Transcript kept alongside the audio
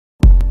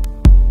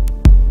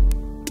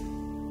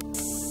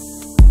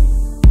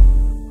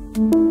그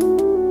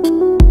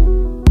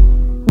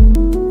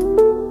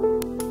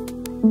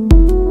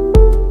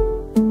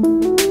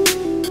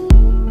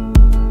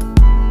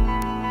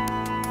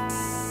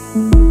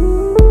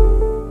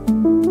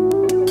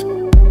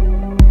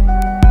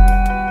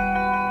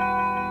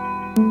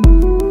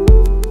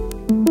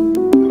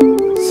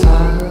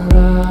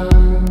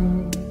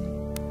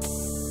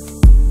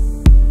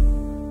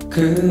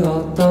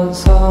어떤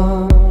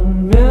설명으로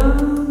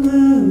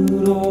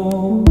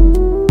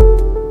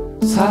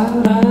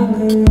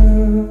사랑은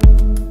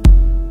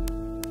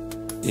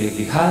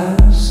얘기할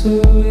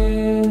수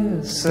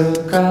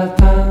있을까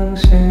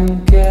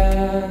당신께.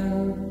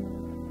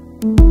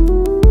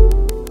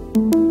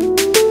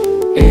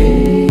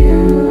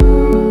 이유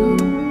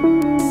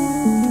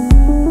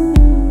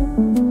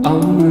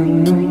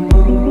없는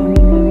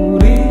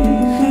눈물이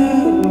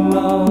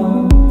흘러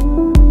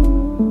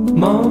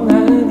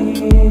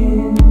멍하니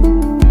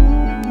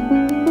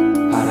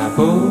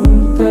바라볼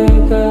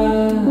때가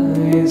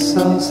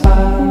있어.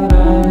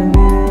 사랑은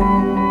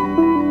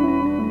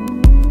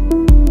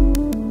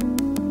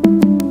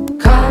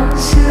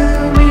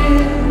가슴이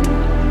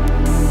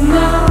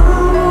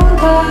너무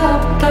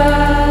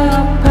답답해지고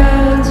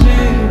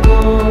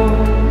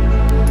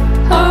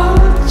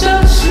어쩔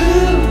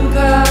수가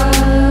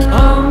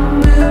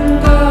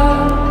없는 걸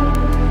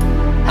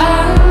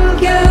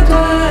알게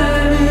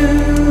되는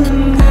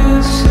그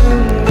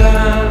순간,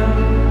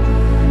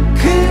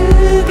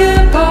 그게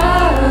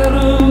바로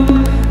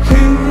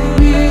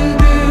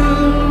흔히들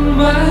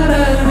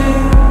말하는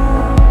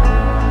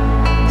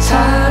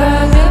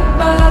사랑에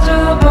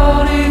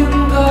빠져버린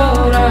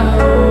거라고.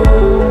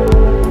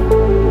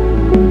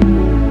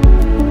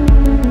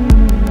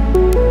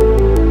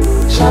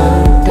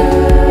 절대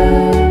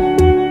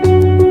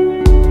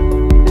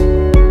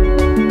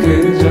그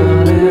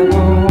전에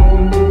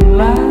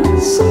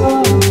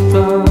몰랐었던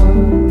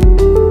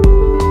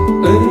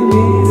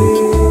의미를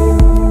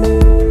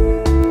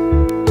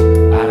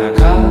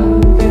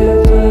알아가게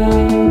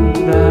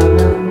된다면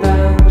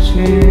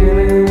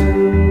당신은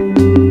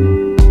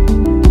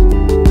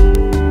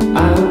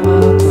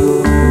아마도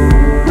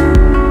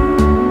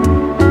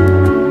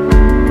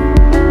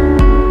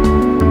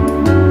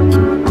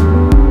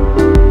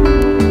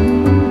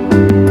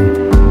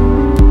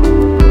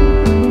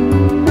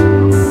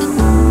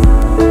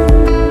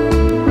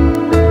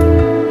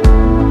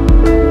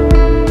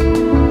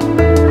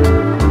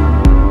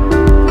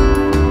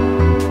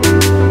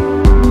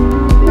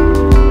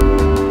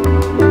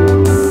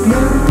눈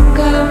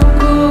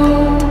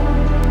감고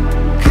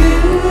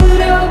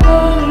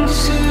그려볼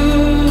수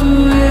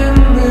있는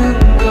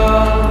것,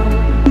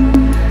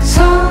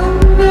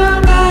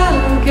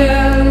 선명하게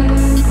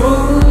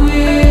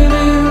보이는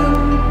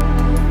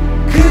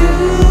그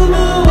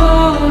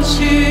무엇이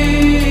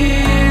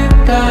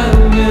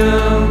있다면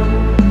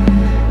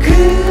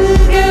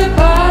그게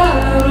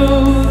바로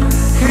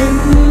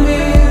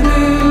흔히들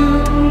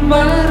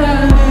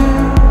말하는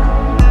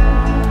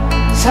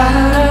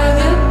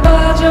사랑에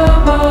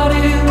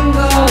빠져버린